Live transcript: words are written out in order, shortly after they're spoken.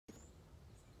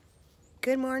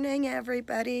Good morning,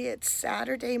 everybody. It's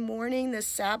Saturday morning, the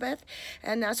Sabbath,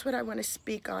 and that's what I want to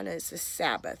speak on is the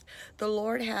Sabbath. The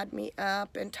Lord had me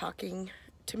up and talking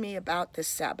to me about the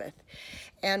Sabbath.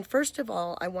 And first of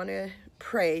all, I want to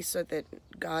pray so that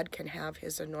God can have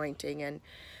his anointing and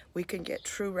we can get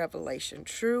true revelation,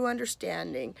 true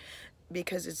understanding,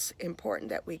 because it's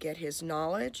important that we get his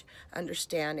knowledge,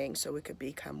 understanding, so we could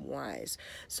become wise.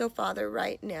 So, Father,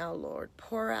 right now, Lord,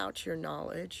 pour out your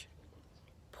knowledge.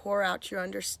 Pour out your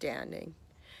understanding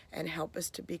and help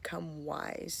us to become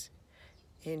wise.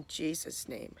 In Jesus'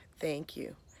 name, thank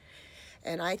you.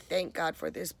 And I thank God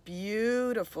for this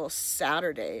beautiful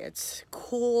Saturday. It's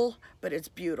cool, but it's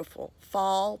beautiful.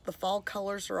 The fall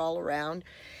colors are all around,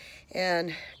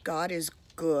 and God is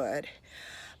good.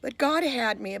 But God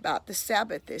had me about the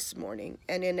Sabbath this morning,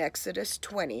 and in Exodus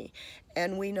 20,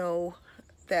 and we know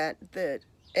that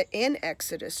in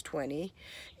Exodus 20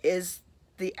 is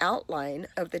the outline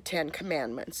of the Ten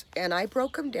Commandments, and I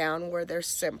broke them down where they're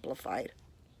simplified.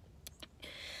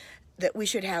 That we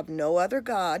should have no other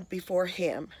God before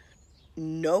him,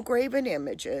 no graven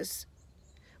images.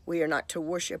 We are not to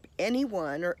worship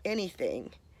anyone or anything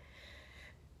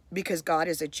because God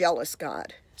is a jealous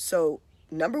God. So,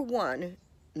 number 1,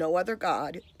 no other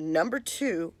God. Number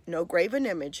 2, no graven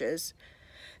images.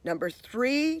 Number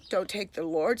 3, don't take the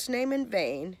Lord's name in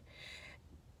vain.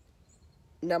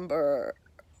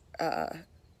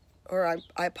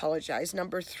 I apologize.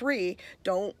 Number 3,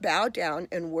 don't bow down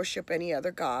and worship any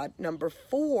other God. Number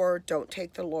 4, don't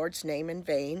take the Lord's name in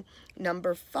vain.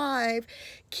 Number 5,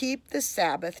 keep the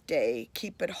Sabbath day.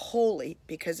 Keep it holy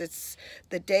because it's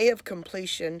the day of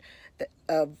completion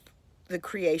of the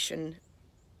creation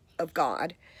of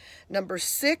God. Number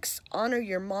 6, honor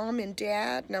your mom and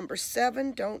dad. Number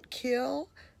 7, don't kill.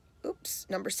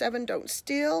 Number 7, don't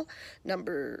steal.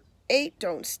 Number 8,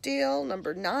 don't steal.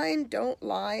 Number 9, don't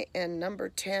lie. And number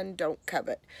 10, don't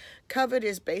covet. Covet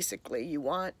is basically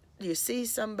you see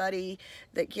somebody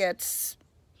that gets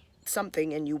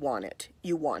something and you want it.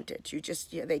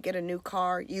 They get a new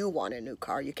car, you want a new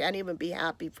car. You can't even be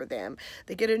happy for them.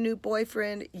 They get a new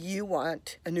boyfriend, you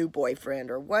want a new boyfriend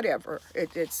or whatever.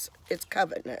 It's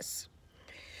covetousness.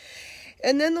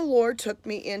 And then the Lord took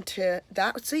me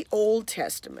that's the Old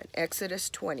Testament, Exodus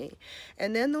 20.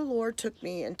 And then the Lord took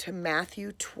me into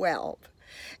Matthew 12.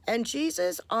 And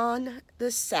Jesus on the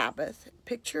Sabbath,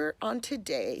 picture on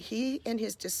today, he and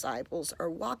his disciples are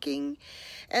walking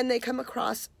and they come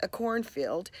across a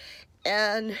cornfield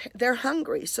and they're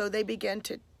hungry. So they begin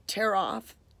to tear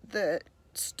off the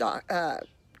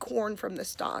corn from the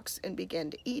stalks and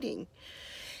begin to eating.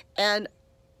 And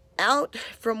out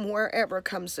from wherever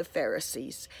comes the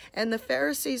Pharisees. And the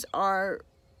Pharisees are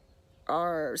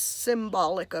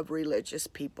symbolic of religious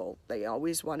people. They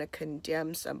always want to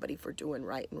condemn somebody for doing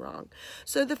right and wrong.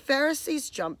 So the Pharisees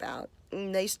jump out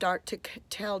and they start to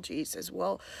tell Jesus,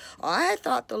 well, I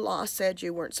thought the law said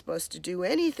you weren't supposed to do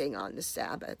anything on the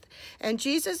Sabbath. And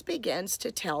Jesus begins to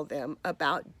tell them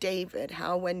about David,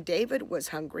 how when David was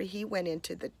hungry, he went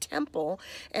into the temple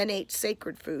and ate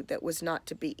sacred food that was not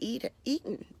to be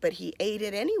eaten, but he ate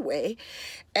it anyway.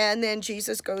 And then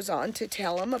Jesus goes on to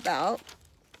tell him about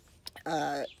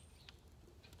I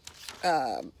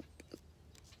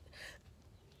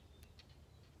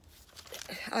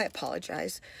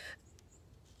apologize.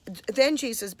 Then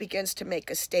Jesus begins to make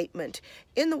a statement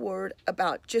in the Word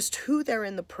about just who they're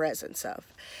in the presence of.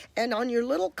 And on your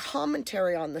little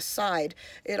commentary on the side,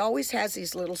 it always has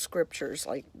these little scriptures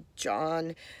like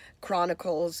John,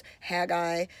 Chronicles,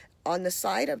 Haggai. On the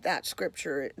side of that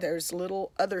scripture, there's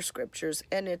little other scriptures,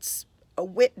 and it's a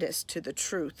witness to the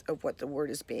truth of what the word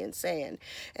is being saying.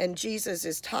 And Jesus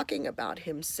is talking about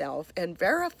himself and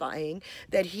verifying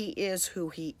that he is who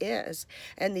he is.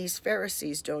 And these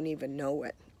Pharisees don't even know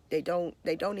it. They don't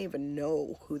even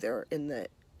know who they're in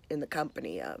the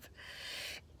company of.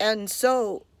 And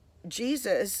so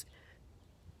Jesus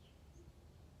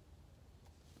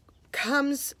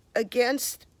comes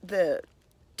against the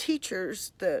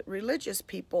teachers, the religious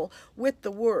people, with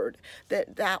the word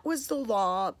that was the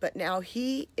law, but now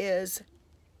he is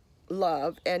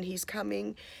love, and he's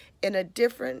coming in a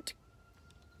different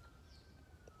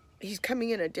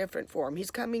form. He's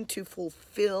coming to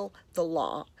fulfill the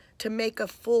law, to make a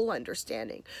full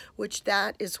understanding, which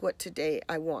that is what today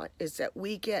I want, is that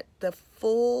we get the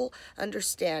full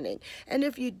understanding. And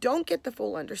if you don't get the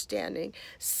full understanding,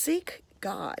 seek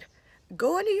God.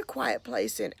 Go into your quiet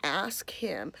place and ask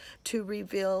him to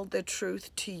reveal the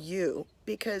truth to you,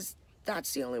 because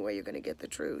that's the only way you're going to get the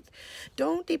truth.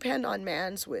 Don't depend on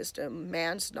man's wisdom,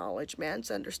 man's knowledge, man's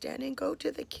understanding. Go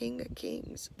to the King of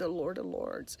Kings, the Lord of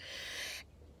Lords,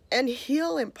 and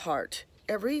he'll impart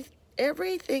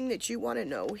everything that you want to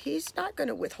know. He's not going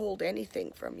to withhold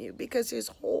anything from you, because his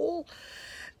whole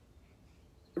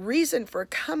reason for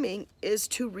coming is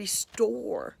to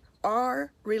restore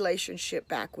our relationship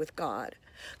back with God.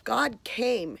 God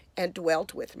came and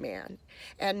dwelt with man,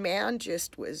 and man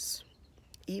just was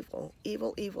evil,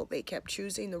 evil, evil. They kept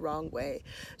choosing the wrong way.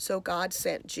 So God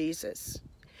sent Jesus.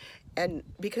 And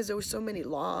because there were so many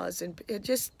laws, and it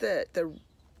just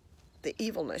the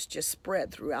evilness just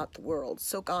spread throughout the world.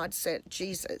 So God sent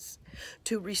Jesus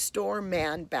to restore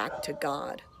man back to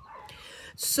God.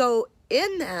 So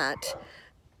in that,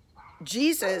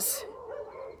 Jesus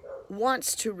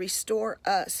wants to restore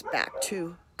us back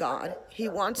to God. He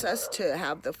wants us to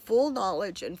have the full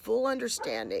knowledge and full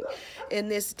understanding in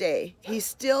this day. He's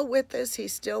still with us. He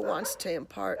still wants to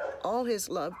impart all his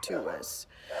love to us.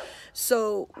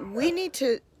 So we need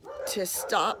to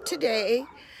stop today,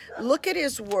 look at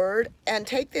his word, and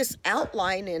take this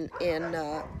outline in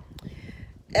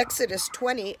Exodus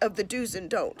 20 of the do's and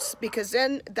don'ts, because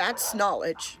then that's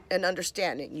knowledge and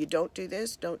understanding. You don't do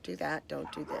this, don't do that,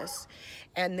 don't do this.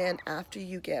 And then after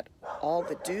you get all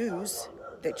the do's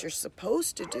that you're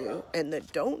supposed to do and the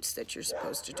don'ts that you're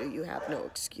supposed to do, you have no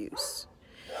excuse.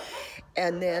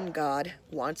 And then God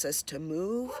wants us to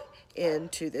move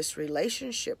into this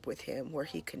relationship with him where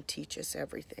he can teach us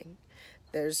everything.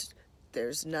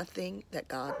 There's nothing that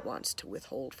God wants to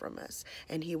withhold from us,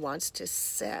 and he wants to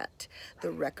set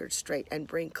the record straight and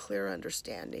bring clear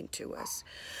understanding to us.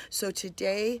 So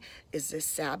today is the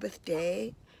Sabbath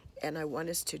day, and I want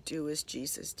us to do as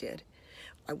Jesus did.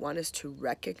 I want us to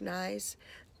recognize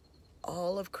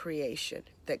all of creation,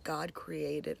 that God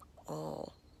created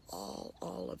all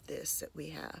of this that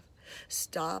we have.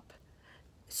 Stop,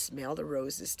 smell the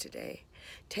roses today.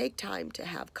 Take time to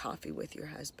have coffee with your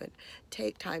husband.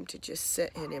 Take time to just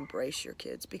sit and embrace your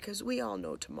kids, because we all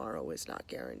know tomorrow is not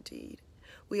guaranteed.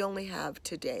 We only have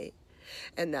today.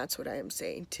 And that's what I am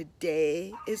saying.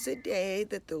 Today is a day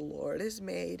that the Lord has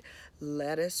made.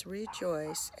 Let us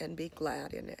rejoice and be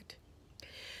glad in it.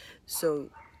 So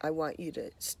I want you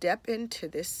to step into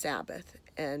this Sabbath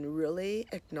and really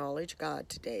acknowledge God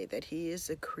today, that he is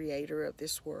the creator of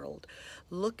this world.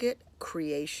 Look at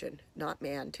creation, not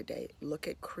man today. Look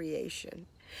at creation,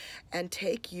 and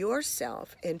take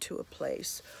yourself into a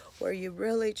place where you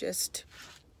really just,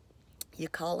 you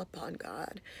call upon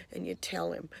God and you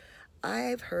tell him,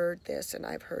 I've heard this and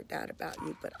I've heard that about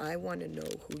you, but I want to know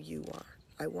who you are.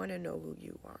 I want to know who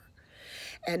you are.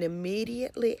 And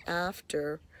immediately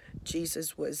after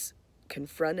Jesus was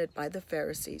confronted by the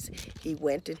Pharisees, he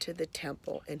went into the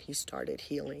temple and he started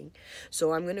healing.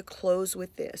 So I'm going to close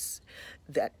with this,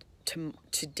 that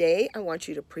today I want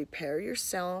you to prepare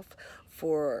yourself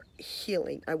for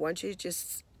healing. I want you to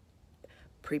just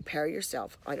prepare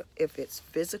yourself. If it's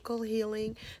physical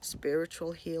healing,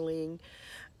 spiritual healing,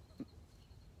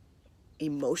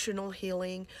 emotional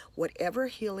healing, whatever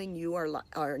healing you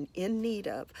are in need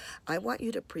of, I want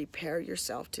you to prepare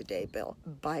yourself today, Bill,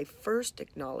 by first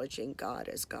acknowledging God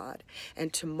as God.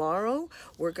 And tomorrow,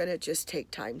 we're going to just take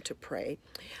time to pray.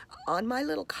 On my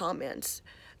little comments,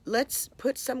 let's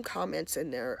put some comments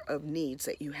in there of needs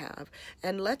that you have,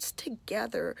 and let's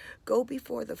together go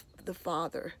before the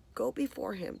Father, go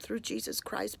before him through Jesus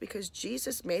Christ, because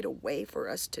Jesus made a way for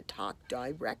us to talk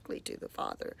directly to the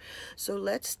Father. So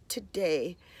let's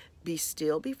today be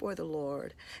still before the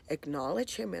Lord,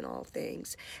 acknowledge him in all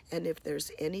things, and if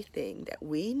there's anything that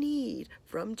we need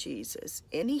from Jesus,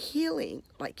 any healing,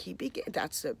 like he began,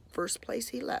 that's the first place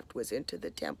he left, was into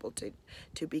the temple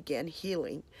to begin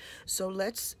healing. So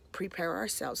let's prepare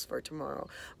ourselves for tomorrow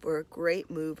for a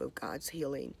great move of God's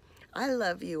healing. I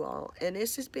love you all, and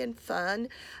this has been fun.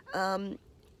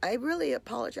 I really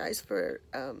apologize for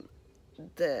I'm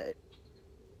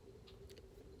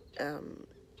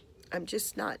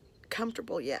just not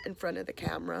comfortable yet in front of the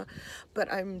camera,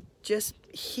 but I'm just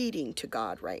heeding to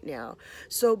God right now.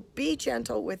 So be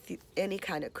gentle with any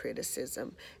kind of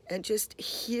criticism, and just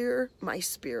hear my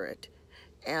spirit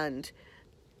and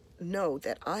know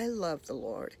that I love the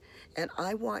Lord, and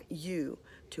I want you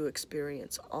to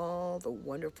experience all the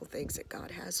wonderful things that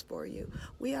God has for you.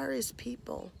 We are his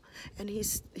people, and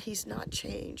he's not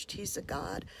changed. He's a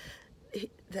God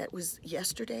that was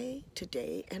yesterday,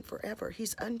 today, and forever.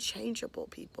 He's unchangeable,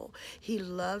 people. He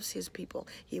loves his people.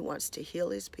 He wants to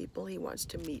heal his people. He wants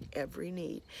to meet every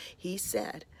need. He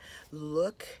said,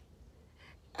 look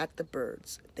at the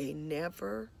birds. They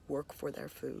never work for their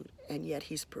food, and yet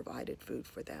he's provided food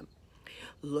for them.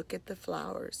 Look at the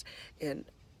flowers and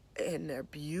their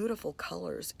beautiful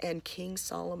colors. And King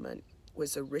Solomon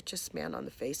was the richest man on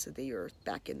the face of the earth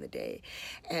back in the day,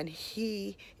 and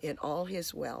he, in all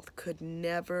his wealth, could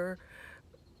never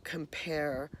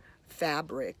compare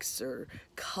fabrics or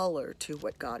color to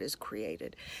what God has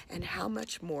created, and how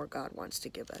much more God wants to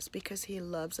give us, because he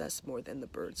loves us more than the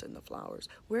birds and the flowers.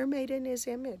 We're made in his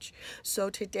image. So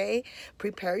today,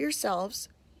 prepare yourselves,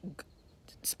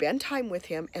 spend time with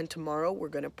him, and tomorrow we're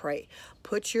going to pray.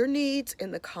 Put your needs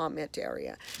in the comment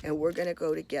area, and we're going to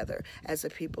go together as a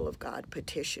people of God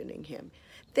petitioning him.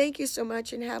 Thank you so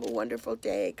much, and have a wonderful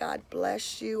day. God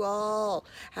bless you all.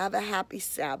 Have a happy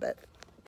Sabbath.